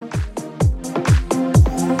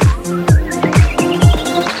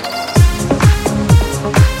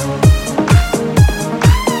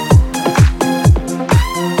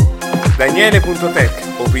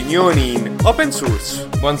Daniele.tech, opinioni in open source.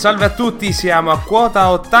 Buon salve a tutti, siamo a quota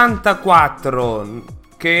 84,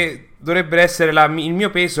 che dovrebbe essere il mio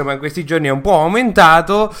peso, ma in questi giorni è un po'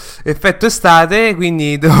 aumentato, effetto estate,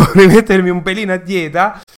 quindi devo rimettermi un pelino a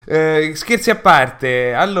dieta. Scherzi a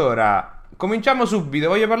parte, allora, cominciamo subito.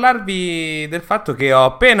 Voglio parlarvi del fatto che ho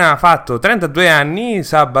appena fatto 32 anni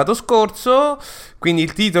sabato scorso, quindi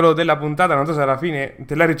il titolo della puntata, non so se alla fine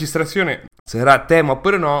della registrazione sarà tema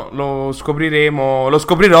oppure no, lo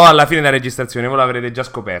scoprirò alla fine della registrazione, voi l'avrete già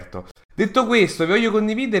scoperto. Detto questo, vi voglio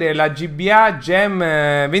condividere la GBA Jam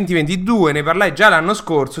 2022, ne parlai già l'anno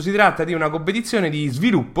scorso. Si tratta di una competizione di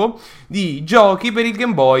sviluppo di giochi per il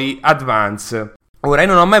Gameboy Advance. Ora, io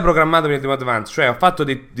non ho mai programmato per il Game Boy Advance, cioè ho fatto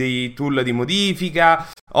dei tool di modifica,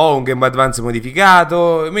 ho un Game Boy Advance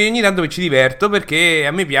modificato, ma ogni tanto mi ci diverto perché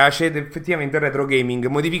a me piace effettivamente il retro gaming,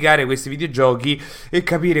 modificare questi videogiochi e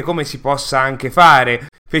capire come si possa anche fare.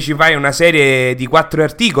 Feci una serie di 4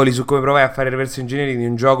 articoli su come provai a fare reverse engineering di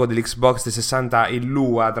un gioco dell'Xbox 360 in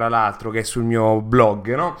Lua, tra l'altro, che è sul mio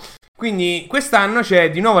blog, no? Quindi quest'anno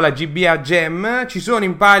c'è di nuovo la GBA Jam, ci sono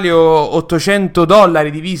in palio $800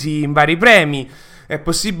 divisi in vari premi. È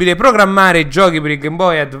possibile programmare giochi per il Game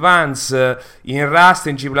Boy Advance in Rust,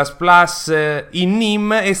 in C++, in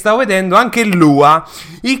NIM e stavo vedendo anche il Lua,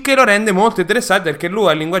 il che lo rende molto interessante perché il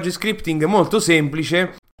Lua è un linguaggio scripting molto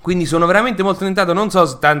semplice. Quindi sono veramente molto tentato, non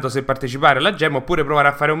so tanto se partecipare alla Jam oppure provare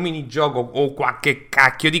a fare un minigioco o qualche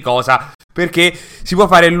cacchio di cosa, perché si può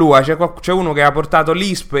fare il Lua, c'è uno che ha portato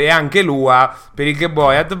Lisp e anche Lua per il Game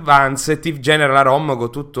Boy Advance e ti genera la ROM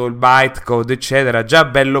con tutto il bytecode eccetera, già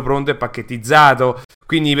bello pronto e pacchettizzato.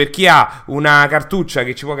 Quindi per chi ha una cartuccia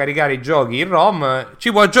che ci può caricare i giochi in ROM,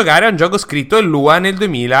 ci può giocare a un gioco scritto in Lua nel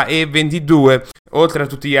 2022. Oltre a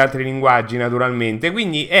tutti gli altri linguaggi naturalmente.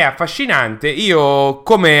 Quindi è affascinante. Io,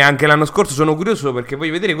 come anche l'anno scorso, sono curioso perché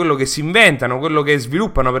voglio vedere quello che si inventano, quello che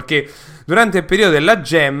sviluppano, perché durante il periodo della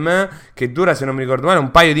Jam, che dura, se non mi ricordo male,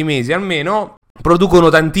 un paio di mesi almeno, producono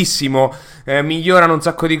tantissimo, migliorano un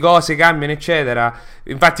sacco di cose, cambiano eccetera.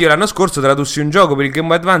 Infatti io l'anno scorso tradussi un gioco per il Game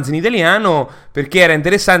Boy Advance in italiano perché era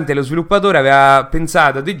interessante. Lo sviluppatore aveva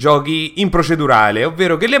pensato a dei giochi in procedurale,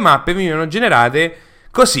 ovvero che le mappe venivano generate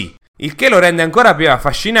così, il che lo rende ancora più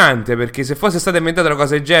affascinante, perché se fosse stata inventata una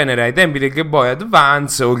cosa del genere ai tempi del Game Boy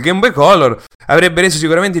Advance o il Game Boy Color avrebbe reso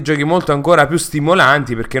sicuramente i giochi molto ancora più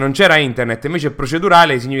stimolanti, perché non c'era internet. Invece è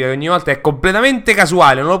procedurale, significa che ogni volta è completamente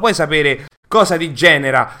casuale, non lo puoi sapere cosa ti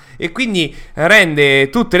genera e quindi rende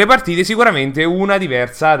tutte le partite sicuramente una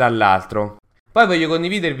diversa dall'altro. Poi voglio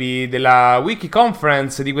condividervi della Wiki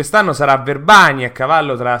Conference di quest'anno, sarà a Verbania, a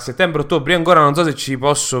cavallo tra settembre e ottobre. Io ancora non so se ci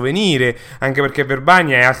posso venire, anche perché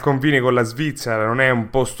Verbania è al confine con la Svizzera, non è un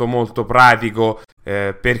posto molto pratico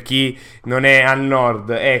per chi non è al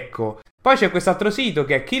nord, ecco. Poi c'è quest'altro sito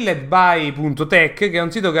che è killedby.tech, che è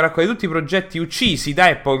un sito che raccoglie tutti i progetti uccisi da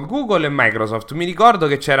Apple, Google e Microsoft. Mi ricordo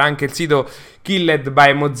che c'era anche il sito Killed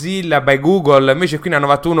by Mozilla, by Google, invece qui ne hanno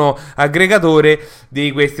fatto uno aggregatore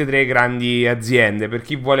di queste 3 grandi aziende, per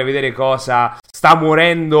chi vuole vedere cosa sta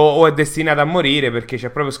morendo o è destinata a morire, perché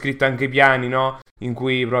c'è proprio scritto anche i piani, no? In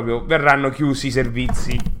cui proprio verranno chiusi i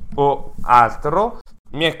servizi o altro.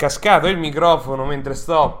 Mi è cascato il microfono mentre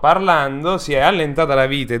sto parlando, si è allentata la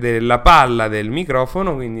vite della palla del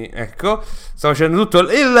microfono, quindi ecco, sto facendo tutto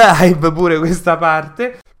il live pure questa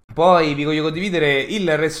parte. Poi vi voglio condividere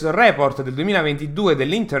il report del 2022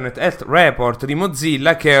 dell'Internet Health Report di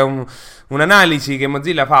Mozilla, che è un'analisi che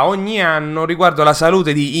Mozilla fa ogni anno riguardo alla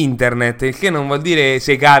salute di Internet, il che non vuol dire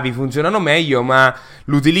se i cavi funzionano meglio, ma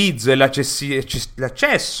l'utilizzo e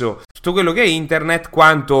l'accesso, tutto quello che è Internet,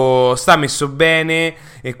 quanto sta messo bene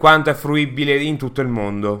e quanto è fruibile in tutto il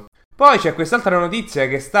mondo. Poi c'è quest'altra notizia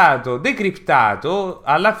che è stato decriptato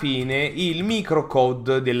alla fine il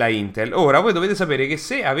microcode della Intel. Ora voi dovete sapere che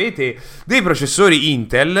se avete dei processori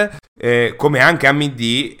Intel, come anche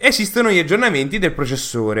AMD, esistono gli aggiornamenti del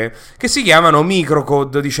processore che si chiamano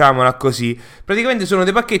microcode, diciamola così. Praticamente sono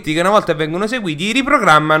dei pacchetti che una volta vengono eseguiti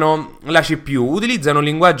riprogrammano la CPU, utilizzano un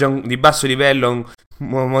linguaggio di basso livello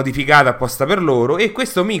modificato apposta per loro, e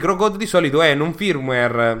questo microcode di solito è in un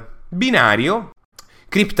firmware binario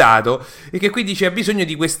criptato, e che quindi c'è bisogno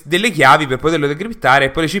di delle chiavi per poterlo decriptare, e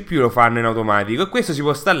poi le CPU lo fanno in automatico, e questo si può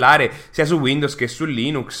installare sia su Windows che su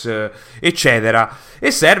Linux eccetera,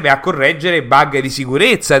 e serve a correggere bug di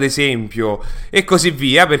sicurezza ad esempio e così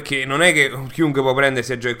via, perché non è che chiunque può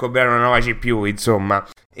prendersi e comprare una nuova CPU, insomma.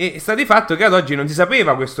 E sta di fatto che ad oggi non si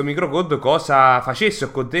sapeva questo microcode cosa facesse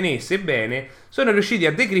o contenesse. Bene, sono riusciti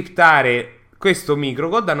a decriptare questo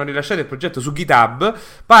microcode, hanno rilasciato il progetto su GitHub.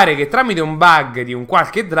 Pare che tramite un bug di un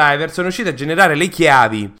qualche driver sono riusciti a generare le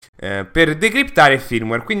chiavi per decriptare il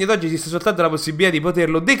firmware. Quindi ad oggi esiste soltanto la possibilità di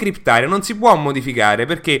poterlo decriptare, non si può modificare,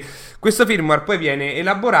 perché questo firmware poi viene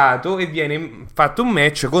elaborato e viene fatto un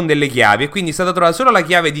match con delle chiavi, e quindi è stata trovata solo la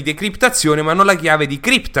chiave di decriptazione ma non la chiave di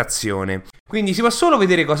criptazione. Quindi si può solo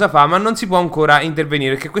vedere cosa fa, ma non si può ancora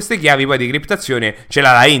intervenire, perché queste chiavi poi di criptazione ce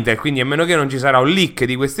l'ha la Intel, quindi a meno che non ci sarà un leak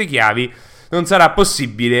di queste chiavi non sarà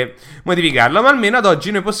possibile modificarlo. Ma almeno ad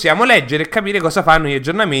oggi noi possiamo leggere e capire cosa fanno gli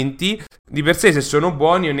aggiornamenti di per sé, se sono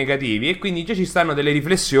buoni o negativi, e quindi già ci stanno delle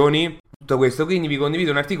riflessioni, tutto questo. Quindi vi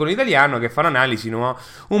condivido un articolo in italiano che fa un'analisi, no?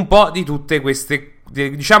 Un po' di tutte queste,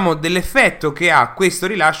 diciamo, dell'effetto che ha questo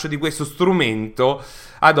rilascio di questo strumento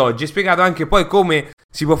ad oggi. È spiegato anche poi come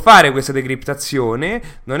si può fare questa decriptazione,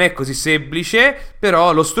 non è così semplice,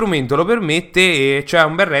 però lo strumento lo permette e c'è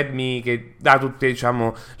un bel readme che dà tutte,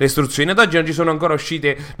 diciamo, le istruzioni. Ad oggi non ci sono ancora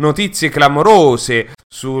uscite notizie clamorose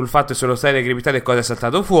sul fatto che sono state decriptate e cosa è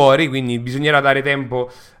saltato fuori, quindi bisognerà dare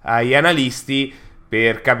tempo agli analisti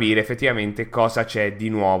per capire effettivamente cosa c'è di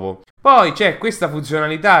nuovo. Poi c'è questa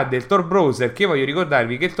funzionalità del Tor Browser, che voglio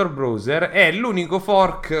ricordarvi che il Tor Browser è l'unico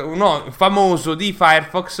fork famoso di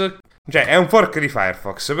Firefox. Cioè è un fork di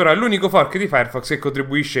Firefox, però è l'unico fork di Firefox che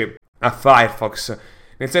contribuisce a Firefox,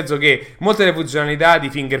 nel senso che molte delle funzionalità di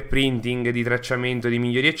fingerprinting, di tracciamento, di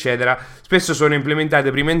migliori eccetera, spesso sono implementate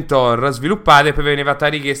prima in Tor, sviluppate e poi viene fatta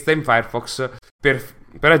richiesta in Firefox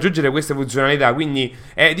per aggiungere queste funzionalità. Quindi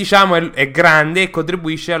è grande e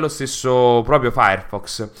contribuisce allo stesso proprio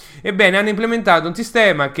Firefox. Ebbene, hanno implementato un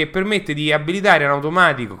sistema che permette di abilitare in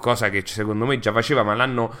automatico, cosa che secondo me già faceva ma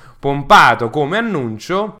l'hanno pompato come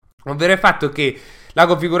annuncio, ovvero il fatto che la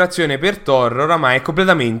configurazione per Tor oramai è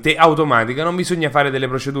completamente automatica, non bisogna fare delle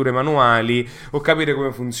procedure manuali o capire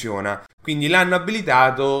come funziona. Quindi l'hanno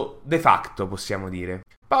abilitato de facto, possiamo dire.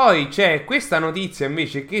 Poi c'è questa notizia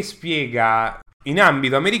invece che spiega in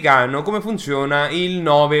ambito americano come funziona il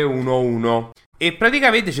 911. E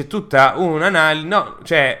praticamente c'è tutta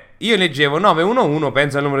un'analisi, io leggevo 911,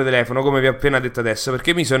 penso al numero di telefono, come vi ho appena detto adesso,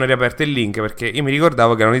 perché mi sono riaperto il link, perché io mi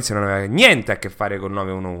ricordavo che la notizia non aveva niente a che fare con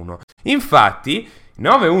 911. Infatti,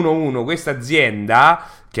 911, questa azienda,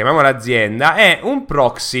 chiamiamola azienda, è un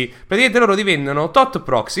proxy. Praticamente loro ti vendono tot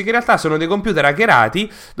proxy, che in realtà sono dei computer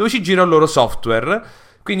hackerati dove ci gira il loro software.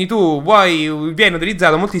 Quindi viene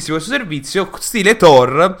utilizzato moltissimo questo servizio, stile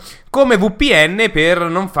Tor, come VPN per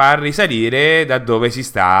non far risalire da dove si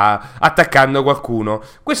sta attaccando qualcuno.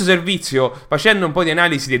 Questo servizio, facendo un po' di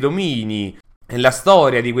analisi dei domini e la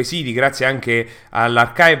storia di quei siti, grazie anche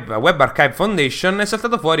Web Archive Foundation, è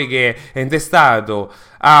saltato fuori che è intestato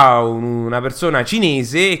a una persona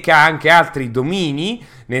cinese e che ha anche altri domini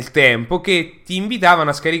nel tempo che ti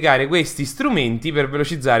invitavano a scaricare questi strumenti per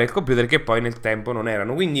velocizzare il computer, che poi nel tempo non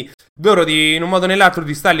erano. Quindi loro in un modo o nell'altro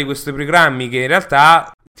ti installi questi programmi che in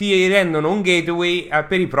realtà ti rendono un gateway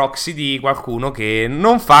per i proxy di qualcuno che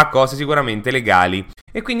non fa cose sicuramente legali.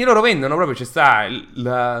 E quindi loro vendono proprio, c'è sta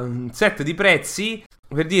un set di prezzi,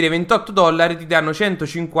 per dire $28 ti danno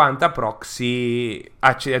 150 proxy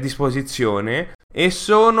a disposizione e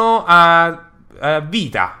sono a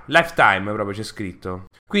vita, lifetime proprio c'è scritto.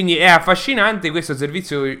 Quindi è affascinante questo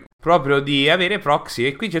servizio proprio di avere proxy,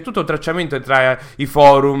 e qui c'è tutto un tracciamento tra i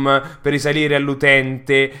forum per risalire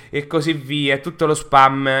all'utente e così via, tutto lo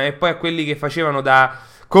spam, e poi a quelli che facevano da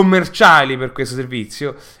commerciali per questo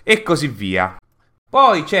servizio e così via.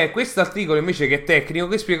 Poi c'è questo articolo invece che è tecnico,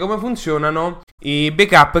 che spiega come funzionano i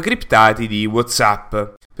backup criptati di WhatsApp,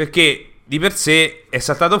 perché di per sé è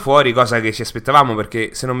saltato fuori, cosa che ci aspettavamo,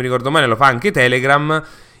 perché se non mi ricordo male lo fa anche Telegram.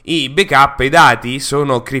 I backup, i dati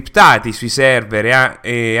sono criptati sui server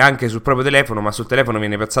e anche sul proprio telefono, ma sul telefono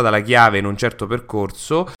viene piazzata la chiave in un certo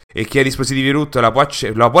percorso e chi ha dispositivi root la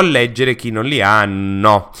può leggere, chi non li ha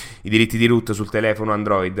no. I diritti di root sul telefono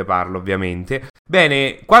Android parlo ovviamente.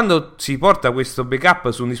 Bene, quando si porta questo backup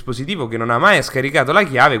su un dispositivo che non ha mai scaricato la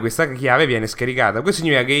chiave, questa chiave viene scaricata. Questo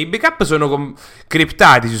significa che i backup sono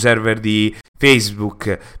criptati sui server di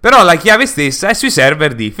Facebook, però la chiave stessa è sui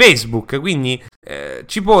server di Facebook, quindi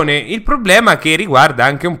ci pone il problema che riguarda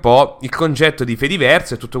anche un po' il concetto di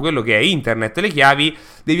Fediverse e tutto quello che è internet. Le chiavi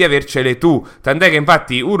devi avercele tu, tant'è che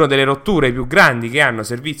infatti una delle rotture più grandi che hanno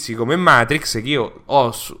servizi come Matrix, che io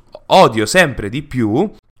odio sempre di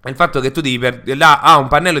più, è il fatto che tu ha un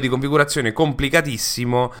pannello di configurazione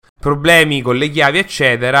complicatissimo, problemi con le chiavi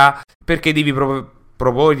eccetera, perché devi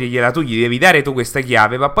proporgliela tu, gli devi dare tu questa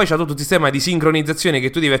chiave, ma poi c'è tutto un sistema di sincronizzazione che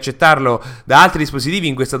tu devi accettarlo da altri dispositivi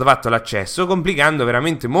in cui è stato fatto l'accesso, complicando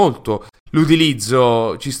veramente molto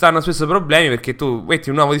l'utilizzo. Ci stanno spesso problemi perché tu metti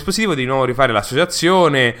un nuovo dispositivo, devi di nuovo rifare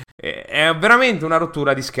l'associazione, è veramente una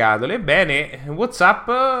rottura di scatole. Ebbene, WhatsApp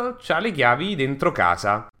c'ha le chiavi dentro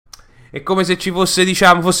casa. È come se ci fosse,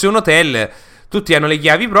 diciamo, fosse un hotel. Tutti hanno le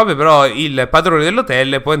chiavi proprie, però il padrone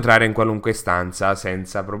dell'hotel può entrare in qualunque stanza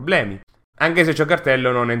senza problemi. Anche se c'è un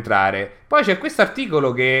cartello non entrare. Poi c'è questo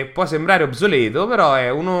articolo che può sembrare obsoleto, però è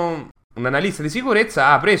un analista di sicurezza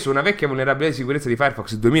ha preso una vecchia vulnerabilità di sicurezza di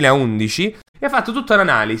Firefox 2011 e ha fatto tutta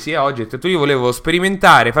l'analisi. E oggi ho detto, io volevo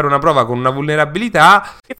sperimentare, fare una prova con una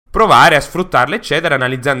vulnerabilità e provare a sfruttarla, eccetera,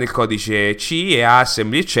 analizzando il codice C e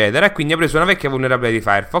assembly, eccetera. E quindi ha preso una vecchia vulnerabilità di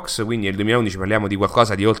Firefox, quindi nel 2011 parliamo di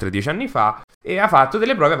qualcosa di oltre 10 anni fa, e ha fatto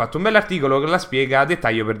delle prove, ha fatto un bell'articolo che la spiega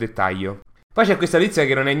dettaglio per dettaglio. Poi c'è questa notizia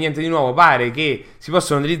che non è niente di nuovo, pare che si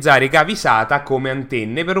possono utilizzare i cavi SATA come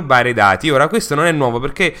antenne per rubare i dati. Ora, questo non è nuovo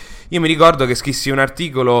perché io mi ricordo che scrissi un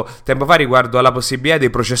articolo tempo fa riguardo alla possibilità dei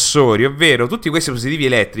processori, ovvero tutti questi dispositivi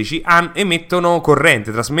elettrici emettono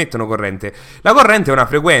corrente, trasmettono corrente. La corrente è una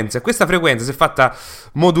frequenza e questa frequenza, se fatta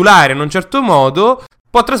modulare in un certo modo,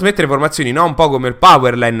 può trasmettere informazioni, no? Un po' come il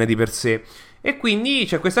power line di per sé. E quindi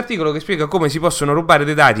c'è questo articolo che spiega come si possono rubare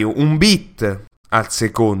dei dati un bit al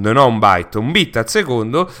secondo, non un byte, un bit al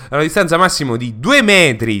secondo, a una distanza massimo di 2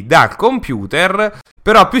 metri dal computer.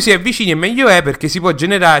 Però più si è vicini e meglio è, perché ci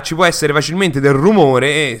può essere facilmente del rumore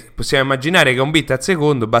e possiamo immaginare che un bit al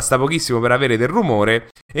secondo basta pochissimo per avere del rumore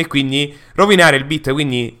e quindi rovinare il bit.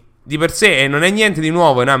 Quindi di per sé non è niente di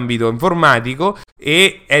nuovo in ambito informatico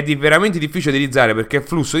e è veramente difficile utilizzare perché il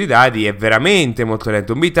flusso di dati è veramente molto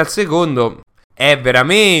lento. Un bit al secondo è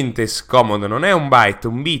veramente scomodo, non è un byte,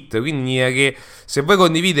 un bit, quindi che se vuoi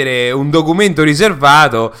condividere un documento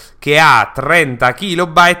riservato che ha 30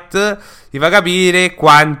 kilobyte ti fa capire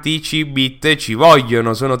quanti bit ci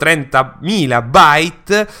vogliono. Sono 30.000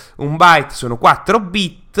 byte, un byte sono 4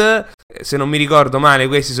 bit, se non mi ricordo male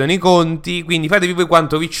questi sono i conti, quindi fatevi voi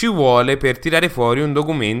quanto vi ci vuole per tirare fuori un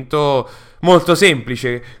documento molto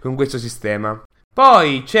semplice con questo sistema.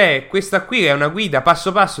 Poi c'è questa qui che è una guida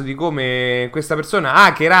passo passo di come questa persona ha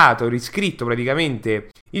hackerato, riscritto praticamente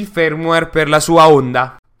il firmware per la sua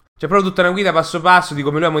Honda. C'è proprio tutta una guida passo passo di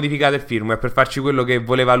come lui ha modificato il firmware per farci quello che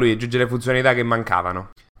voleva lui, aggiungere le funzionalità che mancavano.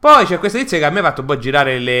 Poi c'è questa tizia che a me ha fatto un po'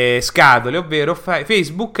 girare le scatole, ovvero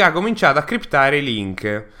Facebook ha cominciato a criptare i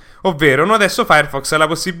link. Ovvero, adesso Firefox ha la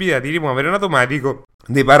possibilità di rimuovere in automatico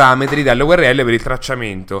dei parametri dalle URL per il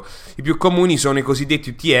tracciamento. I più comuni sono i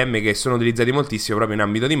cosiddetti UTM, che sono utilizzati moltissimo proprio in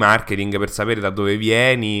ambito di marketing per sapere da dove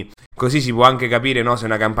vieni, così si può anche capire, no, se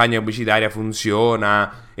una campagna pubblicitaria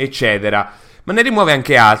funziona, eccetera. Ma ne rimuove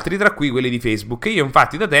anche altri, tra cui quelli di Facebook. Io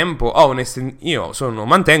infatti da tempo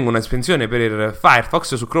mantengo un'estensione per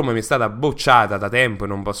Firefox. Su Chrome mi è stata bocciata da tempo e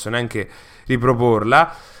non posso neanche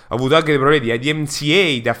riproporla. Ho avuto anche dei problemi di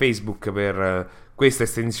DMCA da Facebook per questa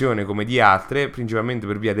estensione come di altre, principalmente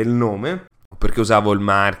per via del nome, perché usavo il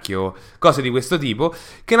marchio, cose di questo tipo,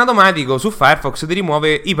 che in automatico su Firefox ti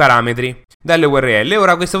rimuove i parametri dalle URL.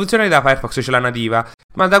 Ora questa funzionalità Firefox ce l'ha nativa,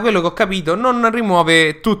 ma da quello che ho capito non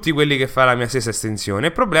rimuove tutti quelli che fa la mia stessa estensione.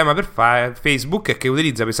 Il problema per Facebook è che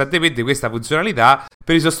utilizza pesantemente questa funzionalità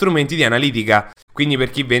per i suoi strumenti di analitica, quindi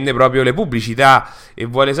per chi vende proprio le pubblicità e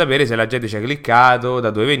vuole sapere se la gente ci ha cliccato,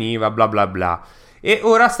 da dove veniva, bla bla bla. E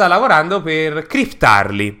ora sta lavorando per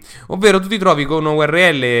criptarli, ovvero tu ti trovi con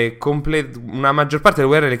un'URL una maggior parte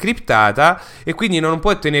dell'URL criptata e quindi non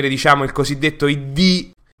puoi ottenere, diciamo, il cosiddetto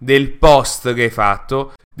ID del post che hai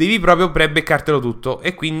fatto, devi proprio pre-beccartelo tutto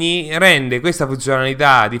e quindi rende questa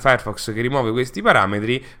funzionalità di Firefox che rimuove questi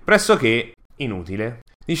parametri pressoché inutile.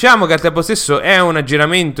 Diciamo che al tempo stesso è un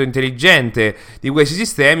aggiornamento intelligente di questi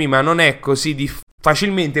sistemi, ma non è così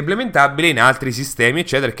facilmente implementabile in altri sistemi,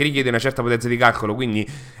 eccetera, che richiede una certa potenza di calcolo, quindi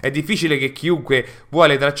è difficile che chiunque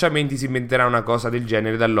vuole tracciamenti si inventerà una cosa del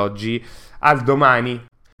genere dall'oggi al domani.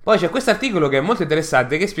 Poi c'è questo articolo che è molto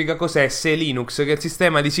interessante che spiega cos'è SeLinux, che è il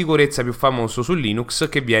sistema di sicurezza più famoso su Linux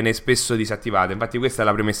che viene spesso disattivato. Infatti questa è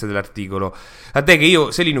la premessa dell'articolo. A te che io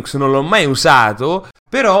SeLinux non l'ho mai usato,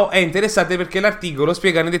 però è interessante perché l'articolo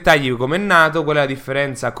spiega nei dettagli come è nato, qual è la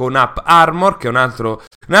differenza con AppArmor, che è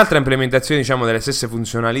un'altra implementazione, diciamo, delle stesse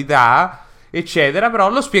funzionalità, eccetera, però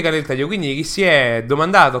lo spiega nel dettaglio, quindi chi si è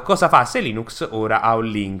domandato cosa fa SeLinux ora ha un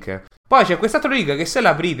link. Poi c'è quest'altro link che se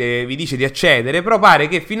l'aprite vi dice di accedere, però pare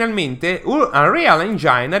che finalmente Unreal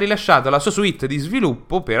Engine ha rilasciato la sua suite di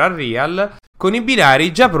sviluppo per Unreal con i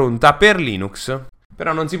binari già pronta per Linux.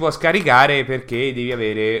 Però non si può scaricare perché devi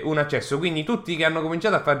avere un accesso, quindi tutti che hanno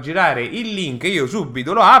cominciato a far girare il link io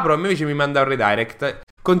subito lo apro e invece mi manda un redirect.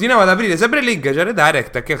 Continuavo ad aprire sempre il link, c'è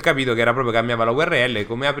redirect, che ho capito che era proprio cambiava la URL,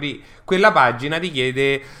 come apri quella pagina ti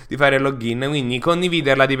chiede di fare il login, quindi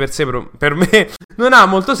condividerla di per sé per me non ha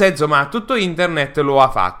molto senso, ma tutto internet lo ha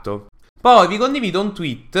fatto. Poi vi condivido un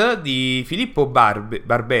tweet di Filippo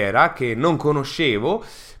Barbera che non conoscevo.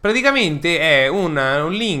 Praticamente è un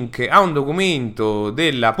link a un documento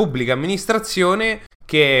della pubblica amministrazione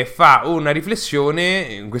che fa una riflessione,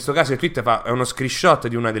 in questo caso il tweet è uno screenshot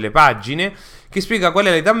di una delle pagine, che spiega qual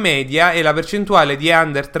è l'età media e la percentuale di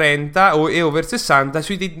under 30 e over 60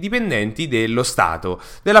 sui dipendenti dello Stato,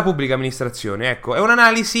 della pubblica amministrazione. Ecco, è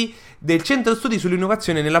un'analisi del Centro Studi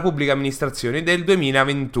sull'Innovazione nella Pubblica Amministrazione del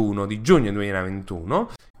 2021, di giugno 2021.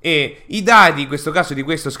 E i dati in questo caso di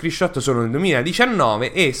questo screenshot sono del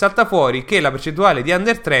 2019 e salta fuori che la percentuale di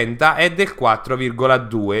under 30 è del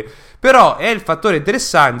 4,2. Però è il fattore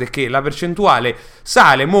interessante che la percentuale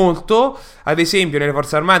sale molto, ad esempio nelle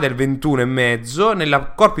forze armate è il 21,5, nella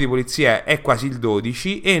corpi di polizia è quasi il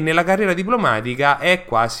 12 e nella carriera diplomatica è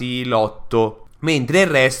quasi l'8. Mentre il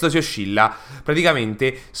resto si oscilla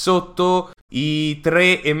praticamente sotto i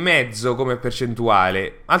 3,5 come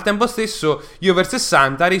percentuale. Al tempo stesso gli over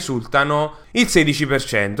 60 risultano il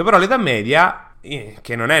 16%, però l'età media,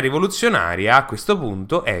 che non è rivoluzionaria a questo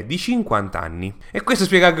punto, è di 50 anni. E questo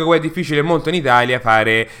spiega anche come è difficile molto in Italia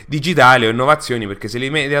fare digitale o innovazioni, perché se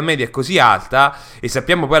l'età media è così alta e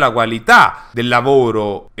sappiamo poi la qualità del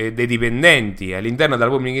lavoro e dei dipendenti all'interno della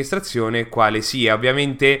pubblica amministrazione quale sia,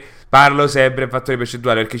 ovviamente parlo sempre in fattore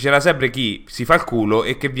percentuale, perché c'era sempre chi si fa il culo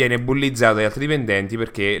e che viene bullizzato dagli altri dipendenti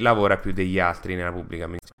perché lavora più degli altri nella pubblica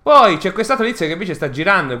amministrazione. Poi c'è quest'altra notizia che invece sta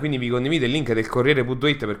girando, quindi vi condivido il link del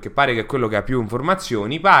Corriere.it perché pare che è quello che ha più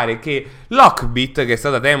informazioni. Pare che Lockbit, che è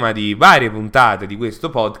stata tema di varie puntate di questo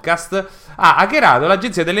podcast, ha hackerato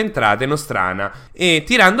l'agenzia delle entrate nostrana e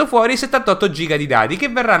tirando fuori 78 giga di dati che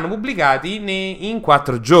verranno pubblicati in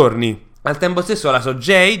 4 giorni. Al tempo stesso la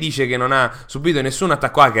SOGEI dice che non ha subito nessun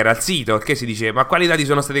attacco hacker al sito, che si dice: ma quali dati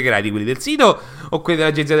sono stati creati? Quelli del sito o quelli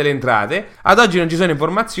dell'agenzia delle entrate? Ad oggi non ci sono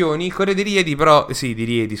informazioni. Il Corriere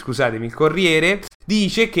il Corriere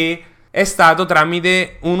dice che è stato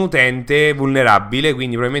tramite un utente vulnerabile,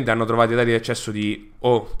 quindi probabilmente hanno trovato i dati di accesso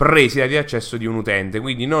presi i dati di accesso di un utente,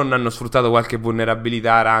 quindi non hanno sfruttato qualche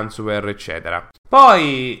vulnerabilità, ransomware eccetera.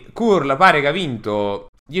 Poi Curl pare che ha vinto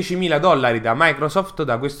 $10.000 da Microsoft,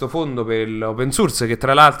 da questo fondo per l'open source, che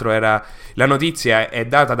tra l'altro la notizia è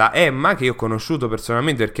data da Emma, che io ho conosciuto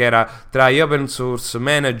personalmente perché era tra gli open source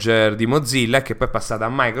manager di Mozilla e che poi è passata a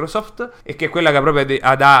Microsoft, e che è quella che proprio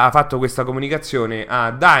ha fatto questa comunicazione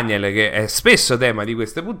a Daniel, che è spesso tema di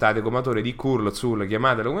queste puntate, come autore di Curl, Zul,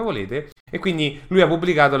 chiamatelo come volete, e quindi lui ha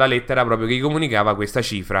pubblicato la lettera proprio che comunicava questa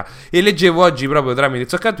cifra. E leggevo oggi proprio tramite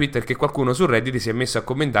Zocca Twitter che qualcuno su Reddit si è messo a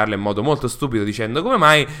commentarla in modo molto stupido dicendo: come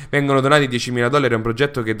mai vengono donati $10.000 a un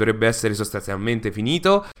progetto che dovrebbe essere sostanzialmente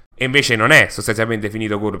finito? E invece non è sostanzialmente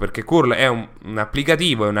finito Curl, perché Curl è un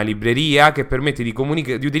applicativo, è una libreria che permette di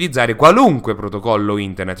utilizzare qualunque protocollo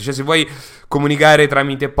internet. Cioè se vuoi comunicare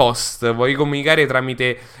tramite post, vuoi comunicare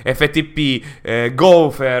tramite FTP,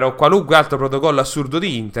 Gopher o qualunque altro protocollo assurdo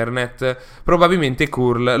di internet, probabilmente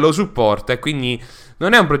Curl lo supporta, e quindi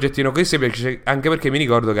non è un progettino così semplice, anche perché mi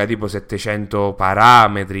ricordo che ha tipo 700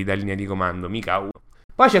 parametri da linea di comando, mica uno.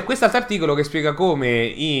 Poi c'è quest'altro articolo che spiega come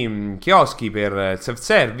i chioschi per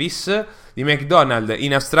self-service di McDonald's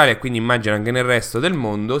in Australia, e quindi immagino anche nel resto del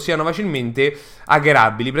mondo, siano facilmente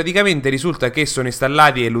hackerabili. Praticamente risulta che sono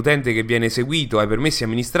installati e l'utente che viene seguito ha i permessi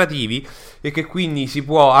amministrativi e che quindi si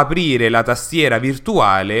può aprire la tastiera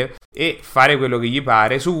virtuale e fare quello che gli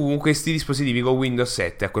pare su questi dispositivi con Windows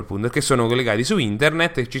 7 a quel punto, perché sono collegati su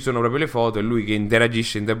internet e ci sono proprio le foto e lui che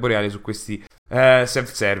interagisce in tempo reale su questi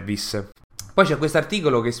self-service. Poi c'è questo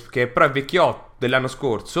articolo che però è vecchiotto, dell'anno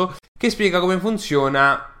scorso, che spiega come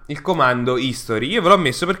funziona il comando history. Io ve l'ho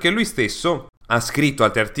messo perché lui stesso ha scritto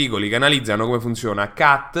altri articoli che analizzano come funziona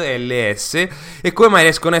cat, ls e come mai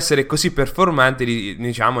riescono a essere così performanti,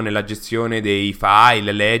 diciamo, nella gestione dei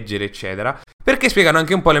file, leggere eccetera, perché spiegano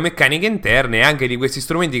anche un po' le meccaniche interne anche di questi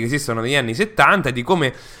strumenti che esistono negli anni 70 e di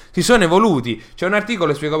come si sono evoluti. C'è un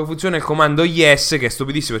articolo che spiega come funziona il comando yes, che è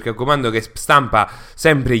stupidissimo perché è un comando che stampa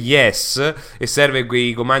sempre yes e serve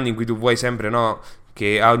quei comandi in cui tu vuoi sempre, no,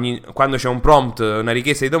 che quando c'è un prompt, una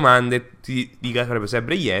richiesta di domande, ti dica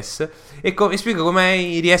sempre yes, e spiega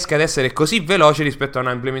come riesca ad essere così veloce rispetto a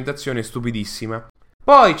una implementazione stupidissima.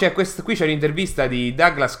 Poi qui c'è l'intervista di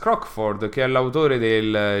Douglas Crockford, che è l'autore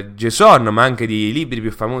del JSON, ma anche di libri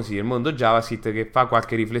più famosi del mondo JavaScript, che fa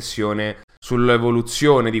qualche riflessione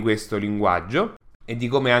sull'evoluzione di questo linguaggio e di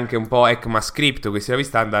come anche un po' ECMAScript, questi nuovi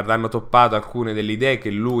standard, hanno toppato alcune delle idee che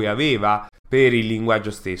lui aveva per il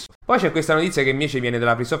linguaggio stesso. Poi c'è questa notizia che invece viene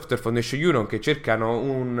dalla Free Software Foundation Union, che cercano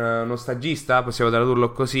uno stagista, possiamo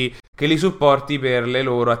tradurlo così, che li supporti per le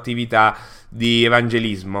loro attività di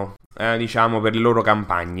evangelismo, diciamo per le loro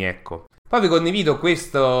campagne, ecco. Poi vi condivido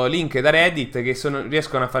questo link da Reddit che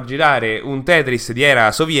riescono a far girare un Tetris di era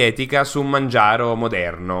sovietica su un mangiaro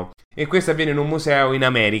moderno. E questo avviene in un museo in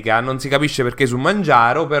America. Non si capisce perché su un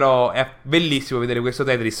mangiaro, però è bellissimo vedere questo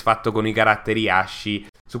Tetris fatto con i caratteri asci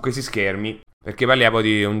su questi schermi, perché parliamo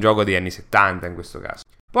di un gioco degli anni 70 in questo caso.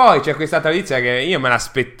 Poi c'è questa notizia che io me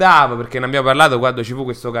l'aspettavo, perché ne abbiamo parlato quando ci fu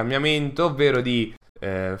questo cambiamento, ovvero di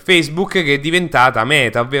Facebook che è diventata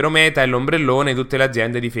Meta, ovvero Meta è l'ombrellone di tutte le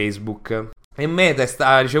aziende di Facebook. E Meta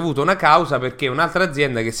ha ricevuto una causa perché un'altra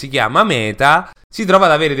azienda che si chiama Meta si trova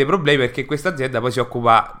ad avere dei problemi, perché questa azienda poi si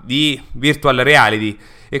occupa di virtual reality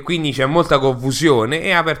e quindi c'è molta confusione, e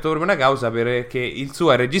ha aperto proprio una causa perché il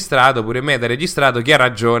suo è registrato, pure Meta è registrato, chi ha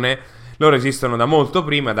ragione, loro esistono da molto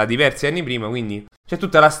prima, da diversi anni prima, quindi c'è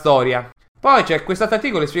tutta la storia. Poi c'è quest'altro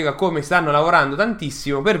articolo che spiega come stanno lavorando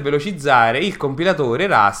tantissimo per velocizzare il compilatore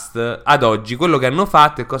Rust ad oggi, quello che hanno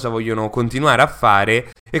fatto e cosa vogliono continuare a fare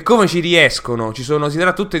e come ci riescono. Si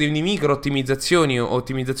tratta tutte di micro ottimizzazioni o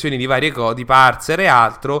ottimizzazioni di varie di parser e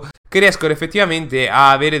altro che riescono effettivamente a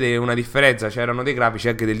avere una differenza. C'erano dei grafici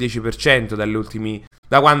anche del 10%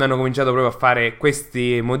 da quando hanno cominciato proprio a fare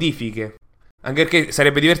queste modifiche. Anche perché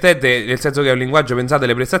sarebbe divertente, nel senso che è un linguaggio pensato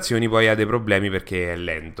alle prestazioni, poi ha dei problemi perché è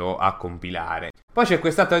lento a compilare. Poi c'è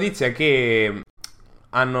quest'altra notizia che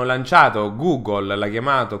hanno lanciato Google, l'ha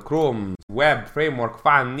chiamato Chrome Web Framework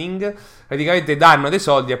Funding. Praticamente danno dei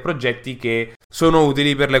soldi a progetti che sono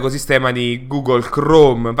utili per l'ecosistema di Google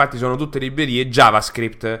Chrome. Infatti sono tutte librerie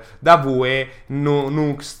JavaScript da Vue,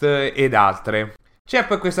 Nuxt ed altre. C'è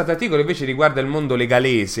poi questo articolo invece riguarda il mondo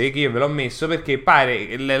legalese, che io ve l'ho messo perché pare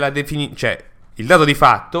il dato di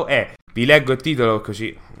fatto è, vi leggo il titolo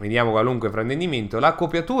così vediamo qualunque fraintendimento: la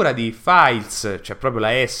copiatura di files, cioè proprio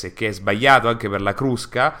la S che è sbagliato anche per la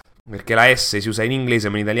crusca, perché la S si usa in inglese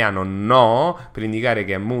ma in italiano no, per indicare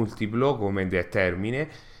che è multiplo come termine.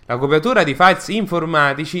 La copiatura di files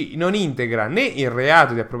informatici non integra né il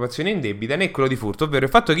reato di appropriazione indebita né quello di furto, ovvero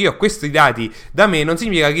il fatto che io ho questi dati da me non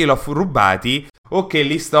significa che io li ho rubati o che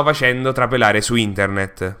li sto facendo trapelare su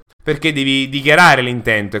internet, perché devi dichiarare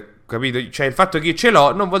l'intento, capito? Cioè il fatto che io ce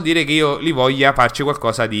l'ho non vuol dire che io li voglia farci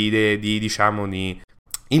qualcosa di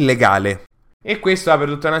illegale. E questo apre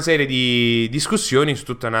tutta una serie di discussioni su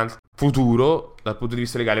tutto un futuro dal punto di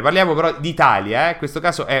vista legale. Parliamo però d'Italia, in questo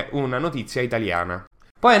caso è una notizia italiana.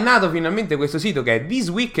 Poi è nato finalmente questo sito che è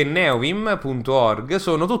thisweekneovim.org.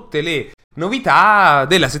 Sono tutte le novità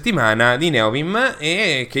della settimana di Neovim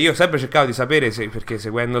e che io sempre cercavo di sapere perché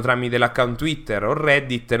seguendo tramite l'account Twitter o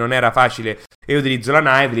Reddit non era facile, e utilizzo la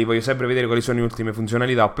Nightly, voglio sempre vedere quali sono le ultime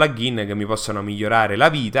funzionalità o plugin che mi possano migliorare la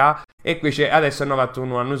vita, e invece adesso hanno fatto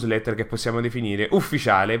una newsletter che possiamo definire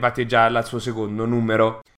ufficiale, infatti è già al suo secondo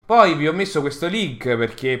numero. Poi vi ho messo questo link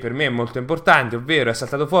perché per me è molto importante, ovvero è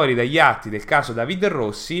saltato fuori dagli atti del caso Davide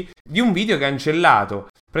Rossi di un video cancellato.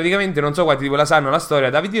 Praticamente non so quanti di voi la sanno la storia.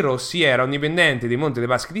 Davide Rossi era un dipendente di Monte dei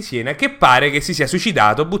Paschi di Siena che pare che si sia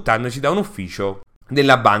suicidato buttandosi da un ufficio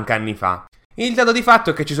della banca anni fa. Il dato di fatto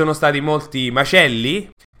è che ci sono stati molti macelli,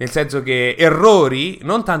 nel senso che errori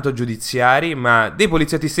non tanto giudiziari ma dei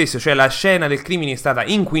poliziotti stessi, cioè la scena del crimine è stata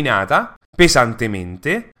inquinata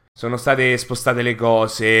pesantemente. Sono state spostate le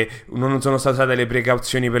cose, non sono state usate le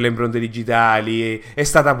precauzioni per le impronte digitali, è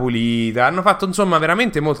stata pulita, hanno fatto insomma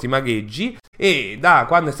veramente molti magheggi, e da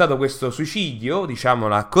quando è stato questo suicidio,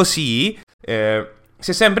 diciamola così, si è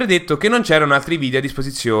sempre detto che non c'erano altri video a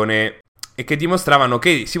disposizione e che dimostravano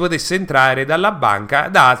che si potesse entrare dalla banca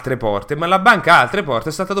da altre porte, ma la banca ha altre porte.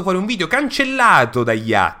 È stato fuori un video cancellato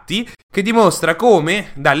dagli atti che dimostra come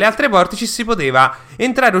dalle altre porte ci si poteva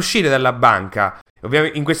entrare e uscire dalla banca.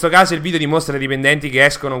 Ovviamente in questo caso il video dimostra i dipendenti che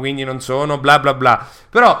escono, quindi non sono bla bla bla,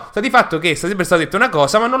 però sta di fatto che è sempre stato detto una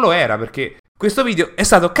cosa ma non lo era, perché questo video è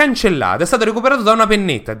stato cancellato, è stato recuperato da una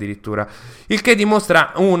pennetta addirittura, il che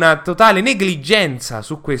dimostra una totale negligenza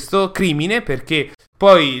su questo crimine, perché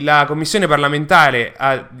poi la commissione parlamentare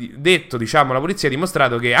ha detto, diciamo, la polizia ha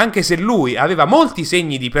dimostrato che anche se lui aveva molti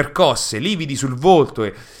segni di percosse, lividi sul volto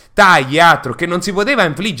e tagli e altro che non si poteva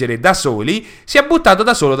infliggere da soli, si è buttato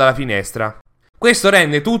da solo dalla finestra. Questo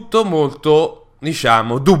rende tutto molto,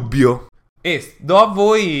 diciamo, dubbio. E do a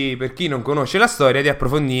voi, per chi non conosce la storia, di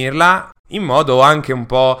approfondirla in modo anche un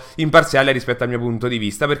po' imparziale rispetto al mio punto di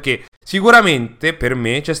vista, perché sicuramente per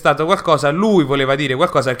me c'è stato qualcosa, lui voleva dire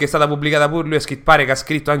qualcosa, perché è stata pubblicata pure, lui pare che ha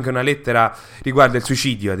scritto anche una lettera riguardo il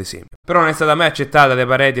suicidio ad esempio, però non è stata mai accettata dai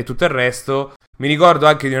parenti e tutto il resto. Mi ricordo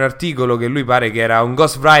anche di un articolo che lui pare che era un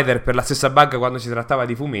ghostwriter per la stessa banca quando si trattava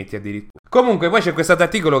di fumetti addirittura. Comunque poi c'è questo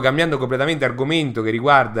articolo, cambiando completamente argomento, che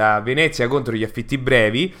riguarda Venezia contro gli affitti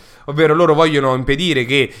brevi, ovvero loro vogliono impedire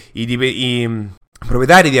che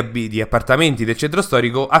proprietari di appartamenti del centro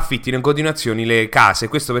storico affittino in continuazione le case.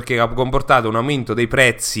 Questo perché ha comportato un aumento dei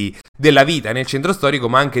prezzi della vita nel centro storico,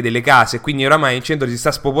 ma anche delle case. Quindi oramai il centro si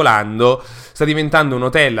sta spopolando, sta diventando un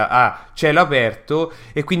hotel a cielo aperto,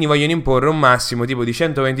 e quindi vogliono imporre un massimo tipo di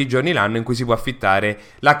 120 giorni l'anno in cui si può affittare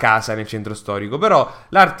la casa nel centro storico. Però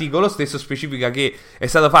l'articolo stesso specifica che è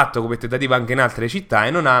stato fatto come tentativo anche in altre città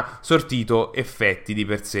e non ha sortito effetti di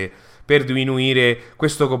per sé per diminuire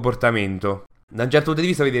questo comportamento. Da un certo punto di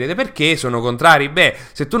vista vi direte perché sono contrari? Beh,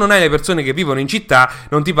 se tu non hai le persone che vivono in città,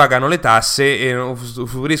 non ti pagano le tasse e non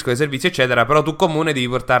usufruiscono dei servizi eccetera, però tu comune devi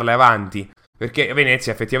portarle avanti, perché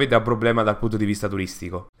Venezia effettivamente ha un problema dal punto di vista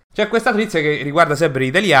turistico. C'è questa notizia che riguarda sempre gli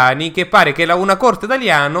italiani, che pare che una corte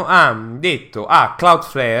italiana ha detto a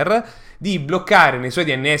Cloudflare di bloccare nei suoi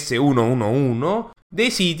DNS 111 dei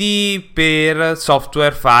siti per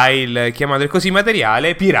software, file, chiamateli così,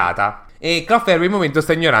 materiale pirata. E Cloudflare per il momento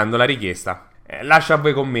sta ignorando la richiesta. Lascio a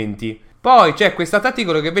voi commenti. Poi c'è questo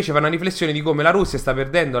articolo che invece fa una riflessione di come la Russia sta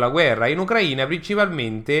perdendo la guerra in Ucraina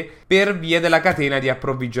principalmente per via della catena di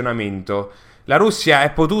approvvigionamento. La Russia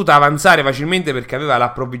è potuta avanzare facilmente perché aveva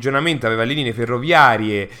l'approvvigionamento, aveva le linee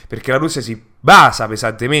ferroviarie, perché la Russia si basa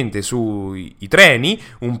pesantemente sui treni,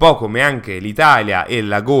 un po' come anche l'Italia e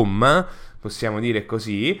la gomma, possiamo dire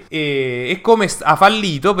così, e come ha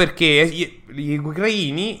fallito perché gli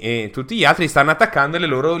ucraini e tutti gli altri stanno attaccando le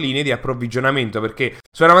loro linee di approvvigionamento, perché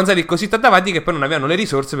sono avanzati così tanto avanti che poi non avevano le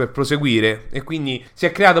risorse per proseguire, e quindi si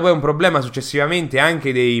è creato poi un problema successivamente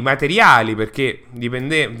anche dei materiali, perché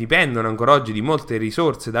dipendono ancora oggi di molte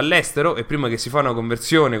risorse dall'estero, e prima che si fa una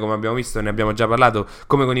conversione, come abbiamo visto, ne abbiamo già parlato,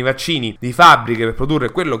 come con i vaccini, di fabbriche per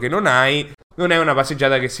produrre quello che non hai, non è una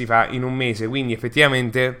passeggiata che si fa in un mese. Quindi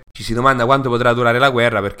effettivamente ci si domanda quanto potrà durare la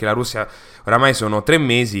guerra, perché la Russia oramai sono 3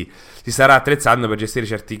 mesi, si starà attrezzando per gestire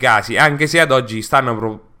certi casi, anche se ad oggi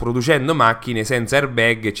stanno producendo macchine senza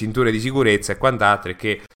airbag, cinture di sicurezza e quant'altro, e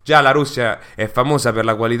che già la Russia è famosa per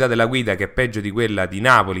la qualità della guida, che è peggio di quella di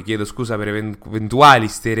Napoli. Chiedo scusa per eventuali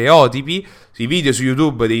stereotipi. I video su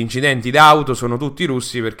YouTube degli incidenti d'auto sono tutti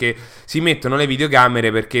russi, perché si mettono le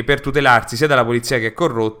videocamere perché per tutelarsi sia dalla polizia che è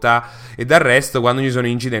corrotta e dal resto quando ci sono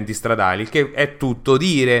incidenti stradali, che è tutto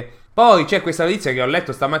dire. Poi c'è questa notizia che ho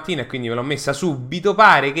letto stamattina e quindi ve l'ho messa subito.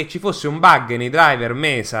 Pare che ci fosse un bug nei driver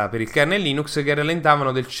Mesa per il kernel Linux che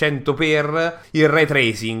rallentavano del 100x il ray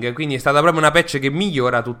tracing, quindi è stata proprio una patch che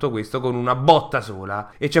migliora tutto questo con una botta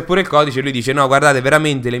sola, e c'è pure il codice, lui dice no guardate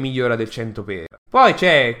veramente le migliora del 100x. Poi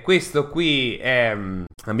c'è questo qui,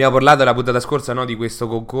 abbiamo parlato la puntata scorsa, no, di questo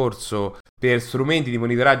concorso per strumenti di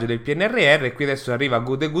monitoraggio del PNRR, e qui adesso arriva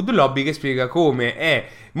Good and Good Lobby che spiega come è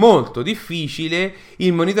molto difficile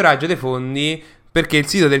il monitoraggio dei fondi, perché il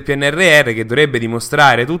sito del PNRR, che dovrebbe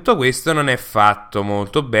dimostrare tutto questo, non è fatto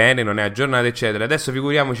molto bene, non è aggiornato eccetera. Adesso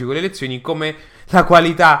figuriamoci con le elezioni come la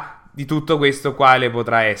qualità di tutto questo quale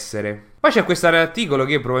potrà essere. Poi c'è questo articolo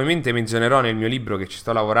che probabilmente menzionerò nel mio libro, che ci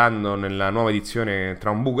sto lavorando nella nuova edizione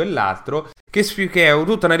tra un buco e l'altro, che è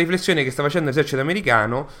tutta una riflessione che sta facendo l'esercito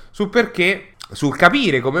americano sul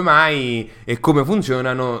capire come mai e come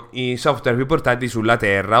funzionano i software più portati sulla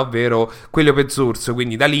Terra, ovvero quelli open source,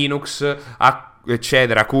 quindi da Linux a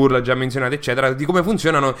eccetera, curl già menzionato eccetera, di come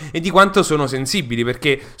funzionano e di quanto sono sensibili,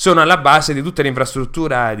 perché sono alla base di tutta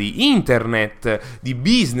l'infrastruttura di internet, di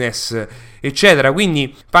business eccetera.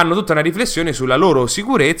 Quindi fanno tutta una riflessione sulla loro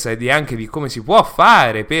sicurezza e anche di come si può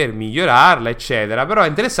fare per migliorarla eccetera. Però è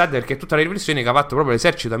interessante perché è tutta la riflessione che ha fatto proprio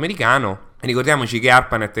l'esercito americano. Ricordiamoci che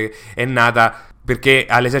ARPANET è nata perché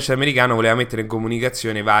all'esercito americano voleva mettere in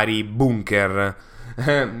comunicazione vari bunker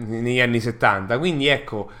negli anni 70, quindi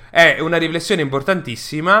ecco, è una riflessione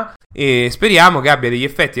importantissima e speriamo che abbia degli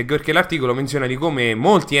effetti, anche perché l'articolo menziona di come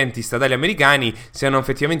molti enti statali americani stiano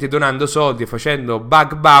effettivamente donando soldi e facendo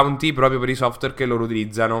bug bounty proprio per i software che loro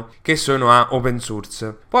utilizzano, che sono a open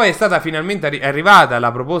source. Poi è stata finalmente arrivata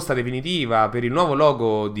la proposta definitiva per il nuovo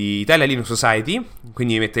logo di Italia Linux Society,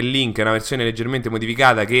 quindi mette il link, è una versione leggermente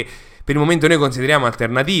modificata che per il momento noi consideriamo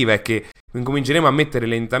alternativa e che incominceremo a mettere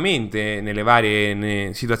lentamente nelle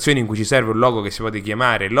varie situazioni in cui ci serve un logo che si può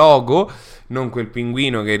chiamare logo, non quel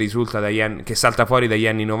pinguino che risulta che salta fuori dagli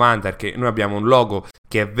anni 90, perché noi abbiamo un logo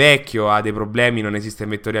che è vecchio, ha dei problemi, non esiste un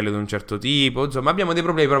vettoriale di un certo tipo, insomma abbiamo dei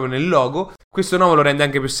problemi proprio nel logo. Questo nuovo lo rende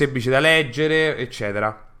anche più semplice da leggere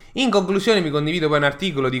eccetera. In conclusione vi condivido poi un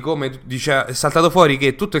articolo di come è saltato fuori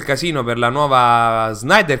che tutto il casino per la nuova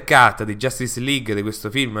Snyder Cut di Justice League, di questo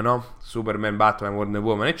film, no? Superman, Batman, Wonder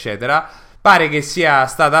Woman eccetera, pare che sia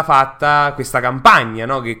stata fatta questa campagna,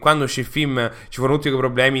 no? Che quando uscì il film ci furono tutti quei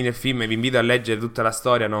problemi nel film, vi invito a leggere tutta la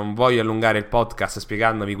storia, non voglio allungare il podcast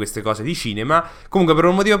spiegandovi queste cose di cinema. Comunque per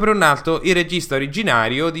un motivo o per un altro il regista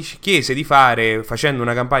originario chiese di fare, facendo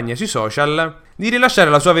una campagna sui social, di rilasciare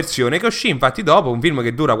la sua versione, che uscì infatti dopo, un film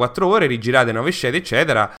che dura 4 ore, rigirate 9 scene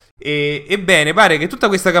eccetera. E ebbene, pare che tutta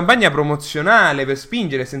questa campagna promozionale per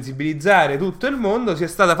spingere e sensibilizzare tutto il mondo sia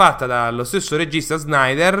stata fatta dallo stesso regista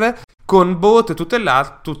Snyder, con bot e tutto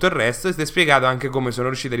il resto, e si è spiegato anche come sono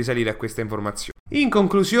riuscito a risalire a queste informazioni. In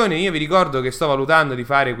conclusione, io vi ricordo che sto valutando di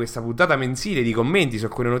fare questa puntata mensile di commenti su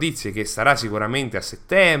alcune notizie, che sarà sicuramente a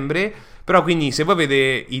settembre. Però quindi se voi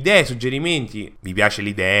avete idee, suggerimenti, vi piace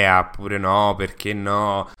l'idea oppure no, perché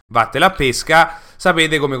no, vattela a pesca,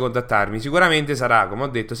 sapete come contattarmi. Sicuramente sarà, come ho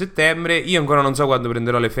detto, settembre. Io ancora non so quando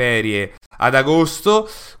prenderò le ferie, ad agosto,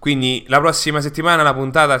 quindi la prossima settimana la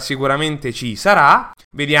puntata sicuramente ci sarà.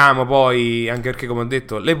 Vediamo poi, anche perché come ho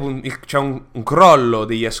detto c'è un crollo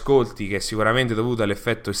degli ascolti che è sicuramente dovuto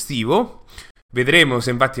all'effetto estivo. Vedremo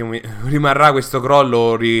se infatti rimarrà questo crollo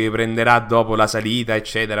o riprenderà dopo la salita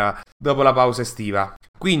eccetera, dopo la pausa estiva.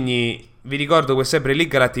 Quindi vi ricordo che è sempre lì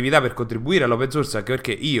l'attività per contribuire all'open source, anche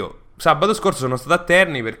perché io sabato scorso sono stato a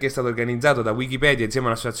Terni, perché è stato organizzato da Wikipedia insieme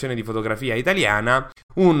a un'associazione di fotografia italiana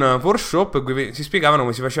un workshop in cui si spiegavano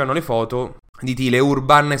come si facevano le foto di stile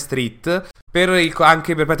urban street,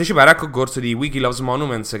 anche per partecipare al concorso di Wiki Loves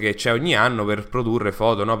Monuments che c'è ogni anno per produrre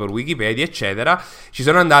foto, no, per Wikipedia eccetera. Ci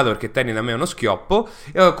sono andato perché Terni da me è uno schioppo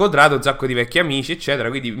e ho incontrato un sacco di vecchi amici eccetera,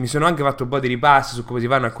 quindi mi sono anche fatto un po' di ripassi su come si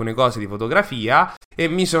fanno alcune cose di fotografia e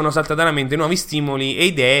mi sono saltati alla mente nuovi stimoli e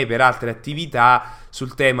idee per altre attività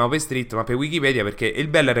sul tema OpenStreetMap e Wikipedia, perché il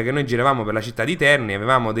bello era che noi giravamo per la città di Terni,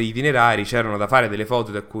 avevamo degli itinerari, c'erano da fare delle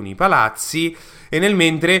foto di alcuni palazzi e nel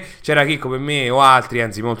mentre c'era chi come me o altri,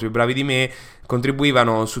 anzi molto più bravi di me,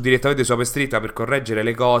 contribuivano direttamente su OpenStreetMap per correggere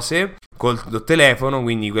le cose col telefono,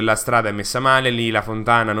 quindi quella strada è messa male, lì la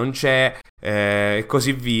fontana non c'è e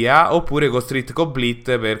così via, oppure con Street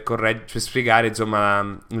Complete per spiegare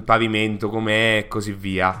insomma il pavimento com'è e così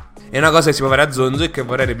via. È una cosa che si può fare a zonzo e che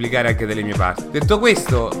vorrei replicare anche dalle mie parti. Detto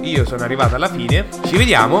questo, io sono arrivato alla fine, ci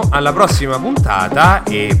vediamo alla prossima puntata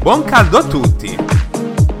e buon caldo a tutti!